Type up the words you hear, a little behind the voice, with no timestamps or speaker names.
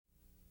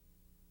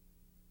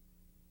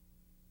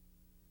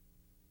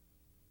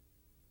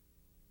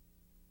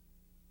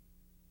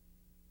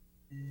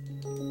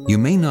You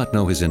may not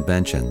know his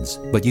inventions,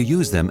 but you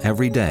use them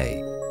every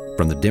day.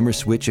 From the dimmer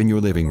switch in your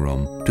living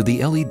room to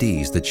the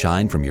LEDs that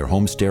shine from your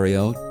home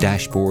stereo,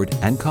 dashboard,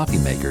 and coffee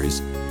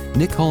makers,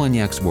 Nick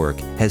Holonyak's work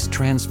has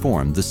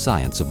transformed the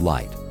science of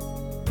light.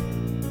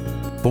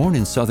 Born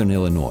in southern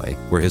Illinois,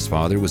 where his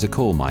father was a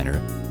coal miner,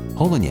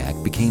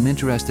 Holonyak became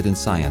interested in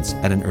science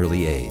at an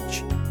early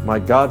age. My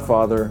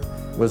godfather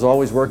was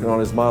always working on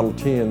his Model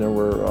T, and there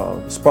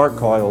were spark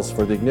coils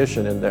for the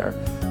ignition in there.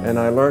 And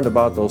I learned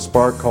about those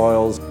spark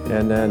coils,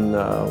 and then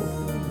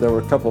there were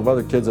a couple of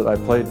other kids that I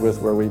played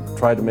with where we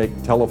tried to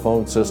make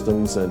telephone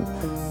systems, and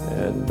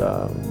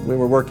we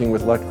were working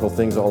with electrical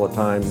things all the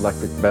time,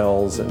 electric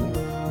bells and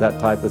that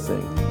type of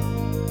thing.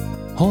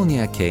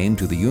 Holonyak came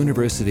to the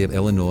University of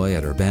Illinois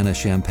at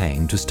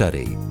Urbana-Champaign to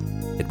study.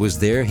 It was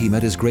there he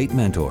met his great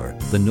mentor,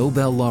 the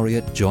Nobel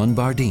laureate John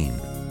Bardeen,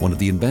 one of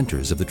the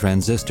inventors of the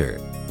transistor.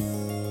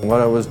 What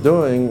I was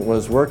doing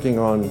was working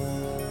on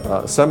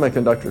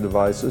semiconductor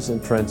devices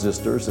and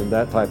transistors and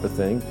that type of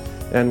thing.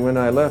 And when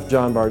I left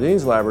John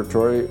Bardeen's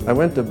laboratory, I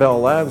went to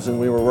Bell Labs and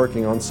we were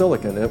working on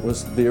silicon. It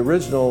was the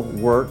original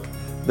work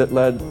that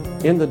led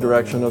in the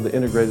direction of the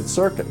integrated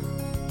circuit.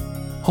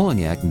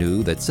 Holonyak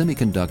knew that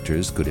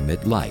semiconductors could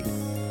emit light.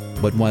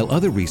 But while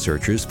other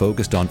researchers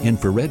focused on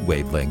infrared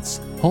wavelengths,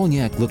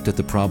 Holonyak looked at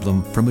the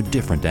problem from a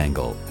different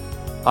angle.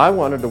 I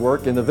wanted to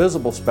work in the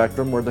visible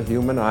spectrum where the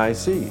human eye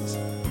sees,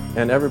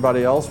 and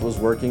everybody else was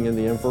working in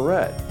the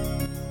infrared.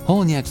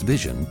 Holonyak's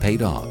vision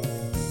paid off.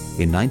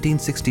 In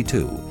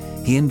 1962,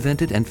 he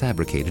invented and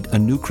fabricated a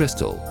new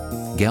crystal,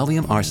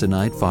 gallium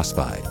arsenide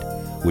phosphide,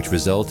 which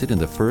resulted in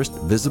the first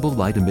visible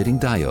light-emitting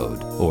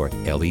diode, or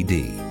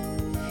LED.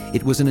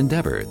 It was an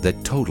endeavor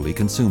that totally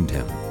consumed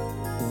him.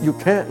 You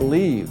can't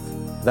leave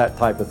that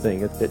type of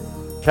thing. It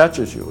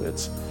catches you.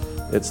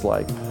 It's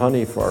like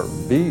honey for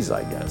bees,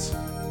 I guess.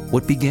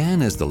 What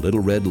began as the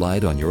little red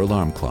light on your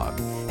alarm clock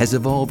has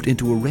evolved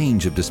into a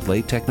range of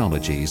display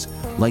technologies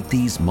like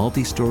these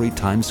multi-story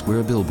Times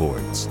Square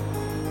billboards.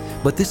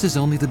 But this is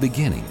only the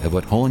beginning of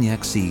what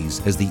Holonyak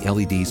sees as the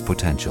LED's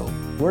potential.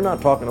 We're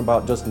not talking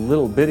about just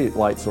little bitty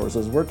light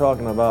sources. We're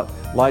talking about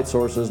light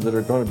sources that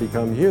are going to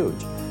become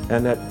huge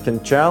and that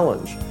can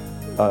challenge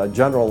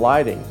general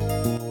lighting.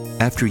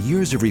 After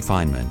years of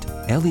refinement,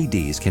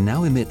 LEDs can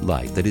now emit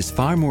light that is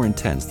far more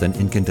intense than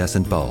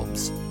incandescent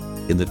bulbs.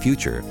 In the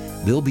future,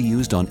 they'll be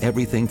used on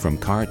everything from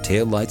car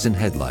taillights and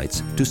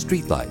headlights to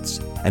street lights,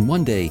 and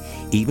one day,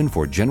 even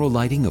for general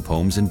lighting of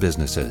homes and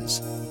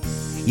businesses.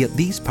 Yet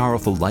these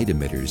powerful light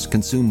emitters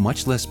consume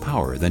much less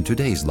power than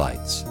today's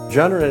lights.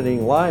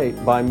 Generating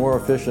light by more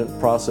efficient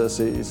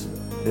processes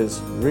is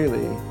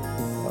really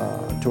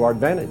to our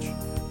advantage.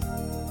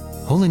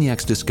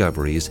 Holonyak's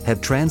discoveries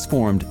have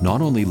transformed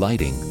not only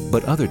lighting,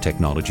 but other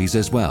technologies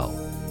as well.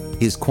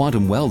 His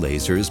quantum well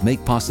lasers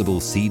make possible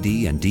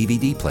CD and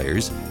DVD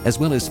players, as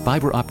well as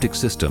fiber optic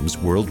systems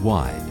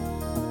worldwide.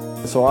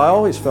 So I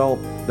always felt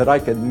that I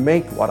could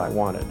make what I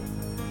wanted.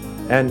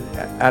 And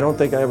I don't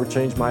think I ever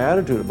changed my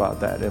attitude about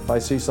that. If I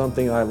see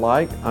something I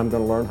like, I'm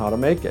going to learn how to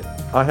make it.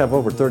 I have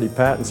over 30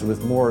 patents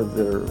with more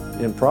that are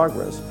in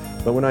progress.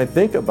 But when I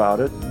think about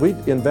it, we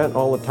invent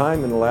all the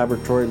time in the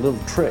laboratory little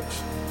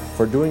tricks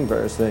for doing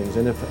various things.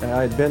 And if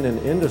I had been in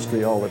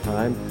industry all the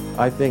time,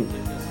 I think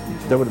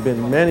there would have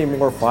been many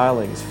more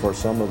filings for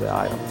some of the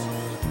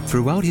items.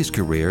 Throughout his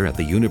career at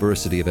the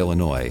University of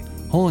Illinois,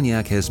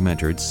 Holonyak has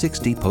mentored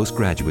 60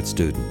 postgraduate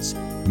students,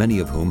 many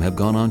of whom have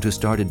gone on to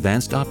start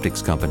advanced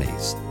optics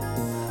companies.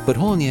 But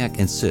Holonyak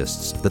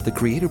insists that the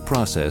creative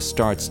process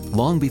starts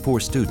long before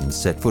students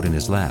set foot in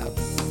his lab,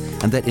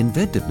 and that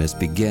inventiveness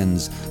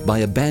begins by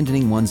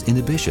abandoning one's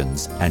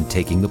inhibitions and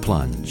taking the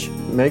plunge.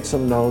 Make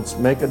some notes,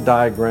 make a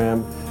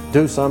diagram,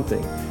 do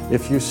something.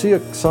 If you see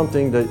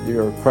something that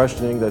you're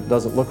questioning that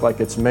doesn't look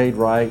like it's made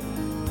right,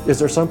 is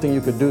there something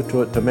you could do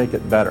to it to make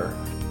it better?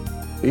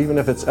 Even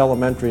if it's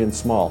elementary and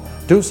small.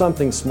 Do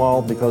something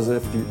small, because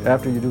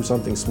after you do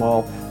something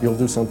small, you'll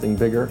do something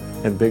bigger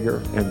and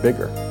bigger and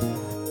bigger.